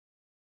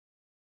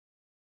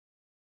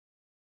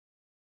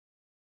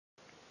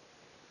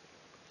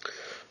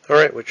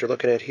Alright, what you're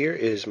looking at here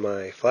is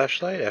my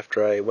flashlight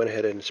after I went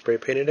ahead and spray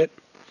painted it.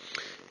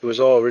 It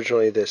was all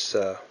originally this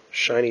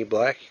shiny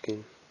black. You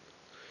can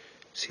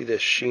see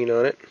this sheen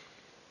on it.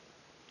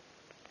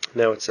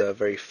 Now it's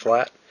very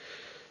flat.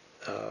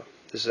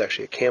 This is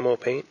actually a camo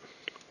paint.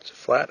 It's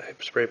flat. I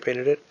spray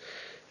painted it.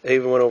 I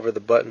even went over the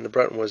button. The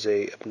button was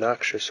a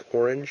obnoxious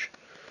orange,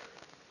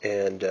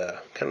 and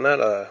kind of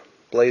not a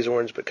blaze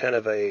orange, but kind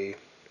of a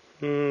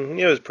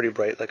it was pretty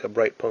bright, like a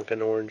bright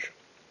pumpkin orange.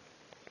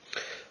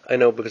 I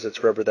know because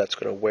it's rubber that's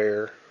going to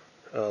wear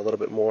a little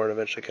bit more and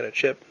eventually kind of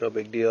chip. No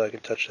big deal. I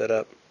can touch that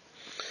up.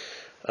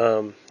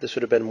 This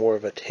would have been more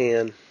of a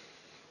tan,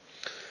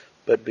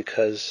 but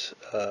because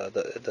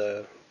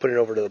the putting it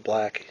over to the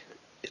black,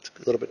 it's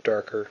a little bit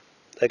darker.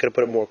 I could have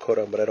put more coat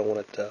on, but I don't want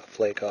it to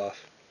flake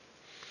off.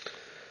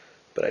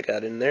 But I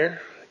got in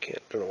there.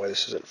 Don't know why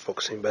this isn't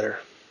focusing better.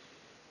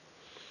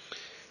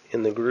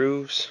 In the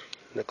grooves,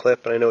 in the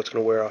clip, and I know it's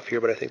going to wear off here,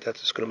 but I think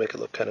that's just going to make it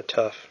look kind of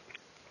tough.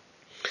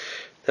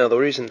 Now the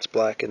reason it's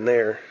black in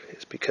there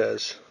is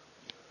because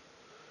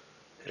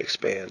it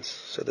expands.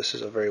 So this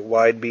is a very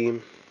wide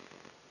beam,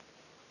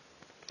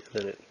 and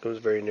then it goes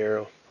very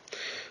narrow.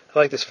 I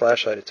like this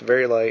flashlight. It's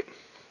very light.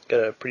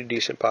 Got a pretty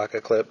decent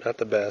pocket clip, not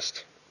the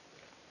best.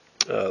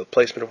 The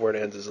placement of where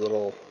it ends is a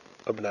little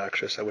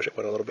obnoxious. I wish it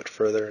went a little bit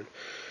further, and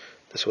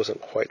this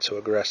wasn't quite so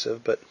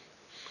aggressive, but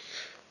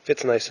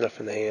fits nice enough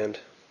in the hand.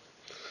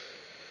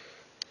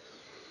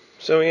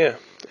 So yeah,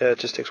 it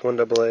just takes one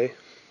AA.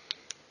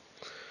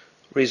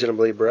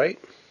 Reasonably bright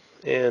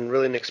and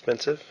really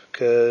inexpensive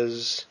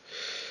because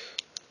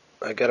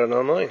I got it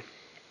online.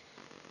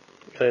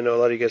 And I know a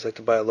lot of you guys like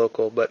to buy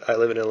local, but I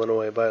live in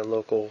Illinois. Buying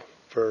local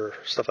for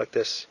stuff like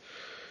this,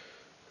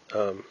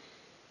 either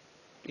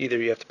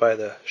you have to buy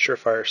the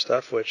Surefire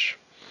stuff, which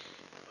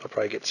I'll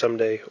probably get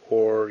someday,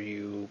 or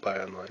you buy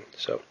online.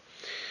 So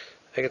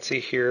I can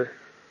see here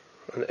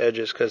on the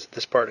edges, because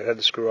this part I had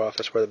to screw off.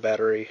 That's where the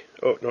battery.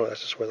 Oh no,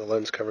 that's just where the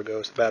lens cover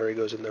goes. The battery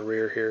goes in the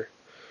rear here.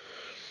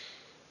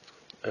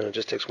 It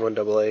just takes one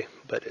AA,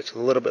 but it's a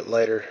little bit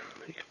lighter.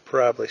 You can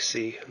probably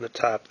see on the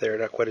top there,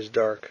 not quite as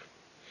dark.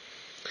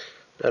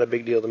 Not a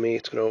big deal to me.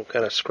 It's going to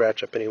kind of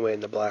scratch up anyway,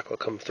 and the black will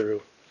come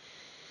through.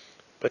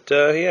 But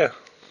yeah,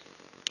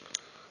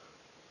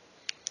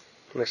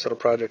 nice little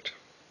project.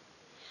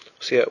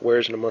 See how it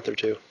wears in a month or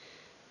two.